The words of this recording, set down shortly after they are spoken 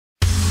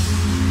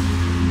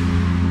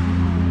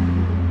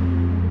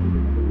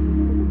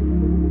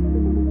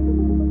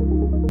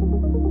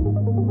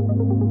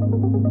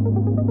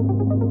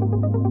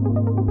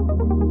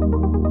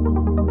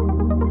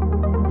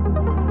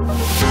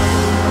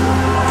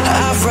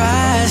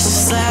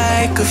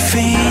a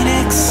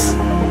phoenix,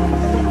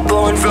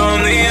 born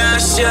from the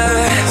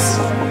ashes.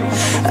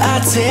 I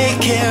take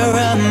care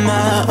of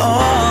my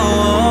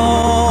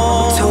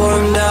own.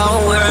 Torn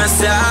down, we're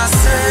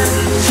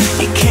assassins.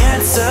 You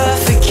can't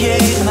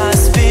suffocate my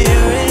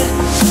spirit,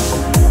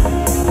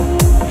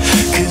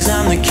 'cause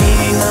I'm the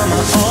king of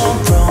my own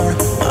throne,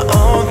 my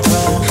own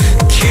throne.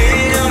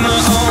 King of my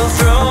own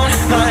throne,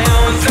 my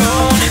own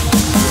throne.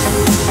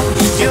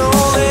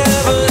 You'll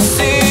never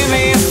see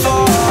me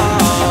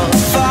fall,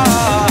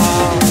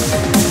 fall.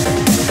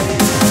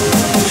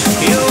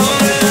 You'll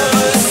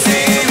never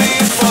see me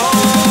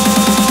fall.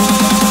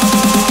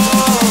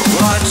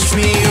 Watch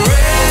me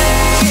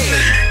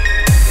reign,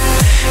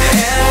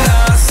 and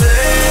I'll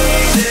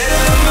slay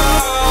them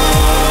all.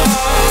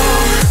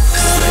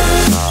 Slay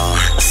them all,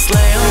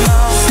 slay them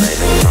all, slay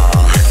them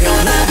all.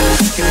 You'll never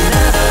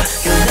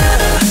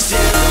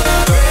see me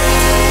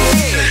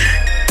reign,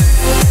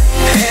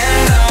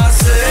 and I'll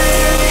slay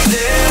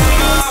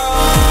them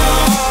all.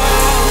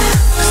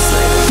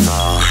 Slay them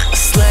all,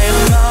 slay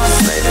them all,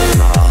 slay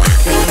them all.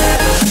 You'll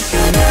never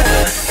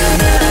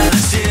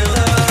see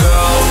the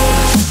throne.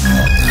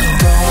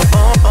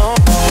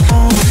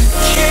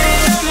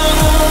 King of my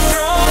own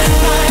throne,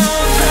 my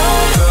own throne.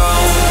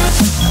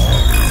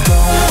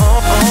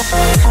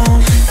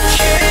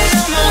 King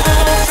of my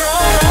own throne.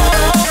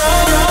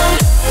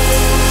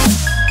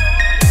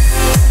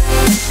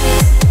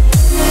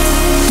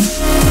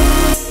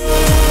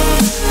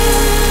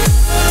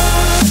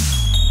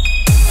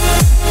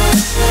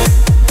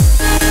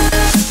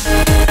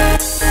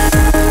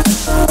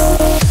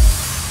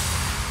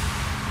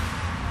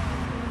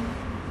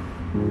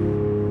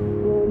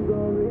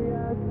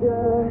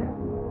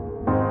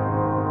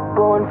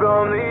 Born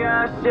from the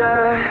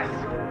ashes,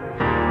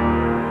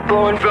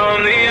 born from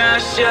the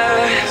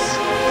ashes,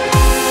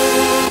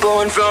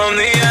 born from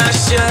the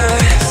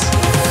ashes,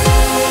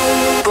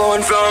 born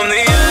from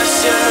the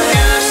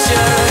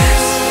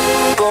ashes,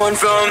 born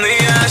from the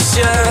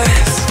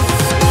ashes,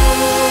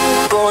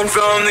 born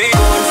from the.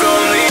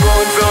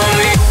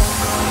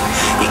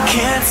 You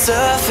can't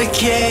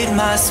suffocate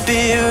my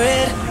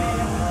spirit,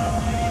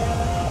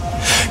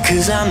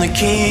 'cause I'm the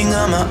king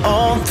of my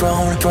own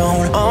throne,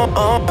 throne, oh,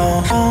 oh,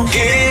 oh.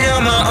 King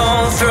of my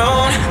own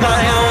throne,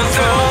 my own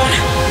throne.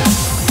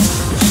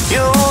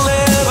 You'll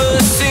never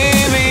see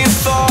me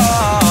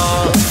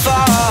fall,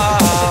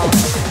 fall.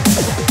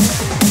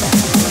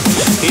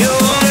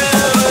 You'll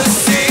never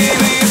see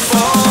me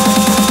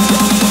fall.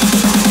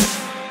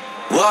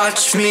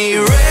 Watch me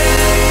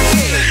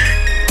reign,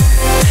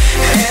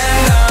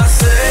 and I'll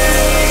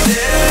slay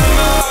them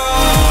all.